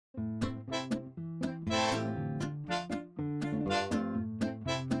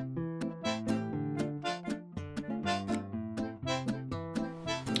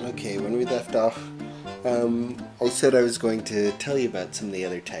Okay, when we left off, I said I was going to tell you about some of the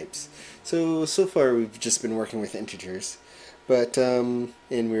other types. So far we've just been working with integers, but, and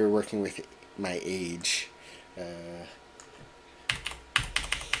we were working with my age.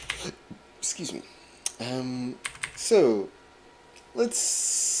 Excuse me. So, let's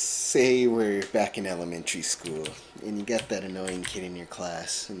say we're back in elementary school, and you got that annoying kid in your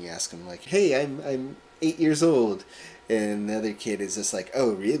class, and you ask him like, "Hey, I'm 8 years old," and the other kid is just like,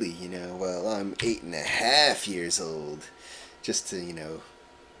 "Oh, really? Well, I'm 8.5 years old," just to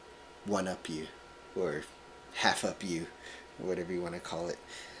one up you, or half up you, whatever you want to call it.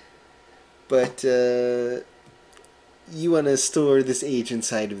 But you want to store this age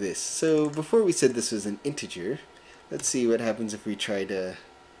inside of this. So before we said this was an integer, let's see what happens if we try to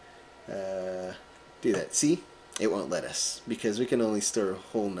do that. See? It won't let us, because we can only store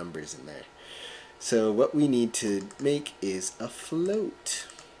whole numbers in there. So what we need to make is a float.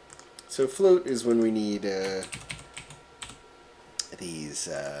 So float is when we need these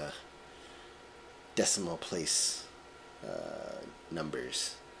decimal place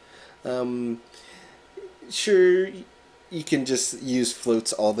numbers. Sure, you can just use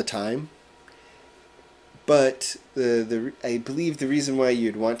floats all the time, but I believe the reason why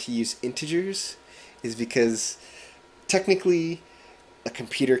you'd want to use integers is because technically a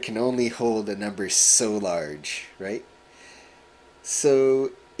computer can only hold a number so large, right? So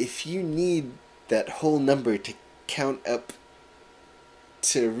if you need that whole number to count up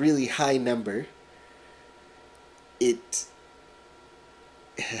to a really high number, it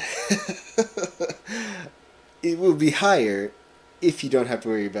it will be higher if you don't have to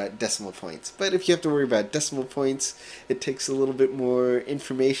worry about decimal points. But if you have to worry about decimal points, it takes a little bit more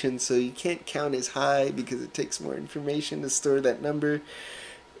information, so you can't count as high because it takes more information to store that number,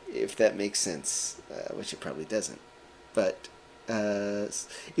 if that makes sense, which it probably doesn't. But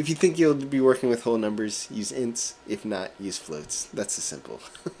if you think you'll be working with whole numbers, use ints. If not, use floats. That's the simple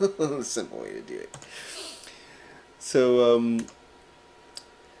way to do it. So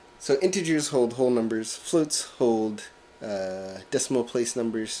integers hold whole numbers, floats hold decimal place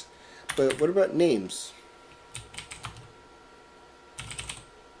numbers, but what about names?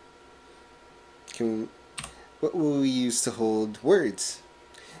 What will we use to hold words?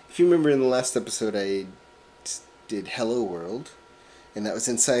 If you remember in the last episode I did hello world, and that was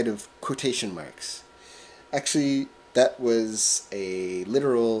inside of quotation marks. Actually, that was a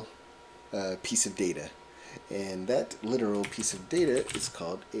literal piece of data. And that literal piece of data is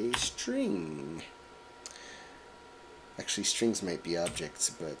called a string. Actually, strings might be objects,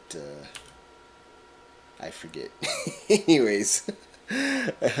 but I forget. Anyways,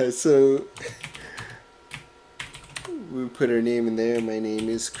 so we put our name in there. My name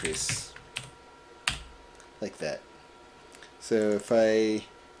is Chris. Like that. So if I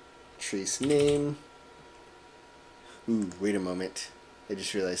trace name... Ooh, wait a moment. I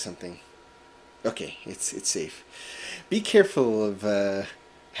just realized something. Okay, it's safe. Be careful of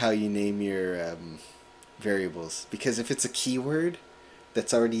how you name your variables, because if it's a keyword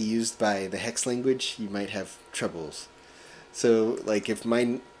that's already used by the Haxe language, you might have troubles. So, like if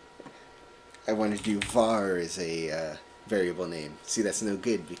I want to do var as a variable name, see, that's no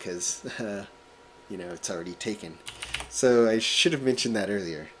good because it's already taken. So I should have mentioned that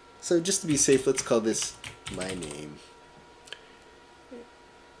earlier. So just to be safe, let's call this my name.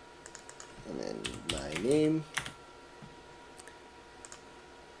 And then my name,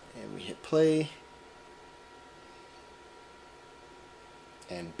 and we hit play,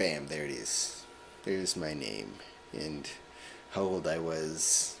 and bam, there it is. There's my name, and how old I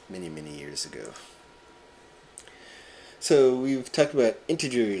was many years ago. So we've talked about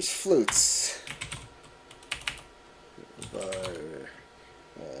integers, floats, var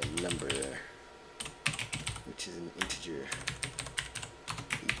number, which is an integer,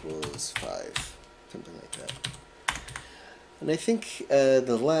 equals 5, something like that. And I think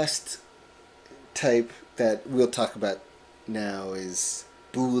the last type that we'll talk about now is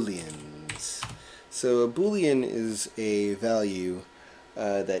Booleans. So a Boolean is a value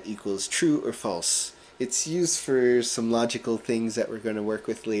that equals true or false. It's used for some logical things that we're going to work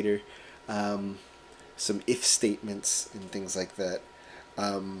with later, some if statements and things like that.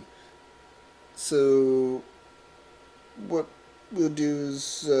 So what we'll do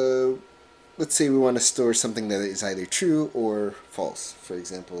is, let's say we want to store something that is either true or false. For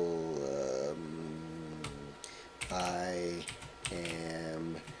example, I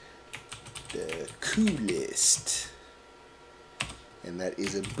am the coolest, and that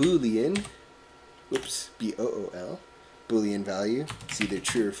is a Boolean. Whoops, B-O-O-L, Boolean value. It's either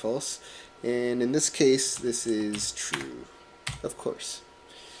true or false, and in this case, this is true, of course.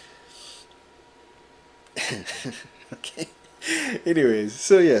 Okay. Anyways,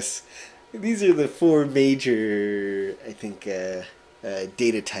 so yes, these are the four major, I think,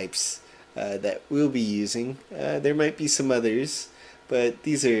 data types that we'll be using. There might be some others, but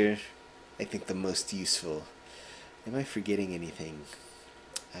these are, I think, the most useful. Am I forgetting anything?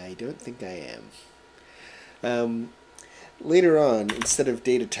 I don't think I am. Later on, instead of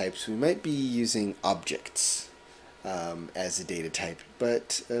data types, we might be using objects as a data type.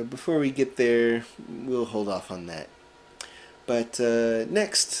 But before we get there, we'll hold off on that. But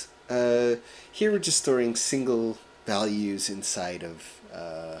next, here we're just storing single values inside of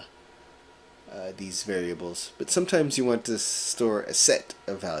these variables. But sometimes you want to store a set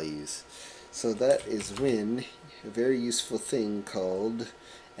of values. So that is when a very useful thing called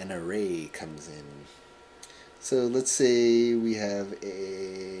an array comes in. So let's say we have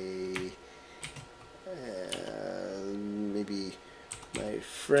a maybe my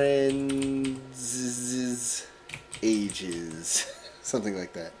friend's ages, something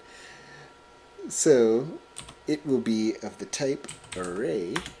like that. So it will be of the type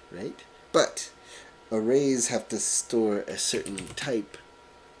array, right? But arrays have to store a certain type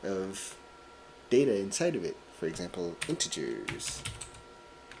of data inside of it. For example, integers,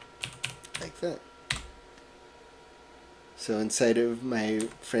 like that. So inside of my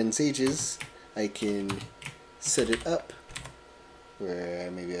friend's ages, I can set it up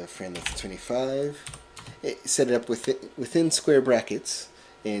where maybe I have a friend that's 25. Set it up within square brackets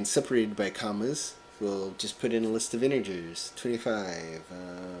and separated by commas. We'll just put in a list of integers: 25,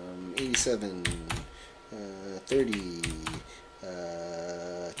 87, 30,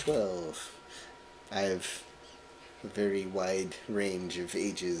 12. I have a very wide range of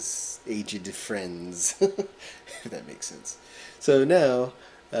aged friends, if that makes sense. So now,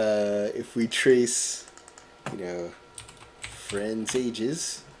 if we trace, friends'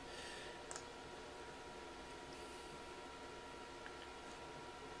 ages,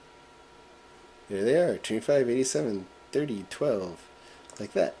 there they are, 25, 87, 30, 12,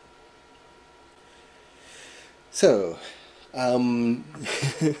 like that. So,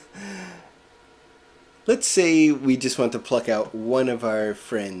 let's say we just want to pluck out one of our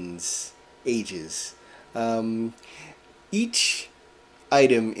friends' ages. Each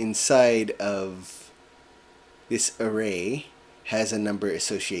item inside of this array has a number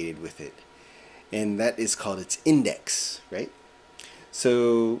associated with it, and that is called its index, right?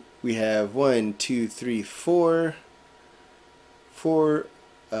 So we have 1, 2, 3, 4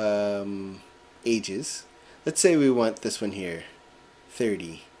 ages. Let's say we want this one here,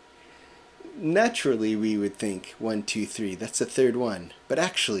 30. Naturally, we would think 1, 2, 3, that's the third one. But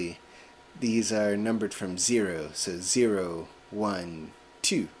actually, these are numbered from 0. So 0, 1,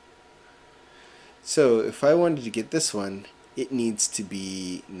 2. So if I wanted to get this one, it needs to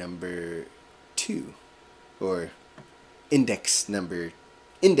be number 2. Or index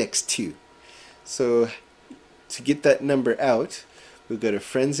 2. So to get that number out, we'll go to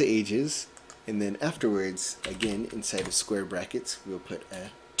friends ages, and then afterwards, again, inside of square brackets, we'll put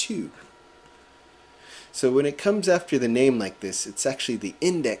a 2. So when it comes after the name like this, it's actually the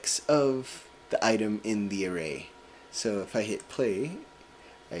index of the item in the array. So if I hit play,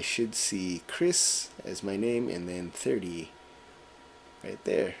 I should see Chris as my name, and then 30 right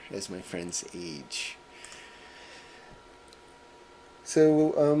there as my friend's age.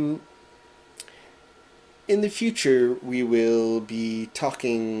 So in the future, we will be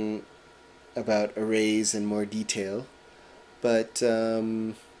talking about arrays in more detail, but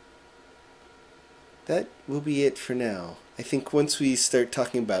that will be it for now. I think once we start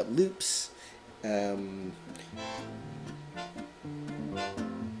talking about loops,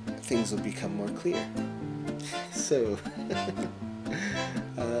 things will become more clear. So,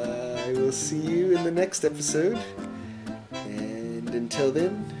 I will see you in the next episode, and until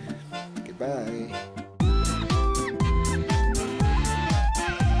then, goodbye.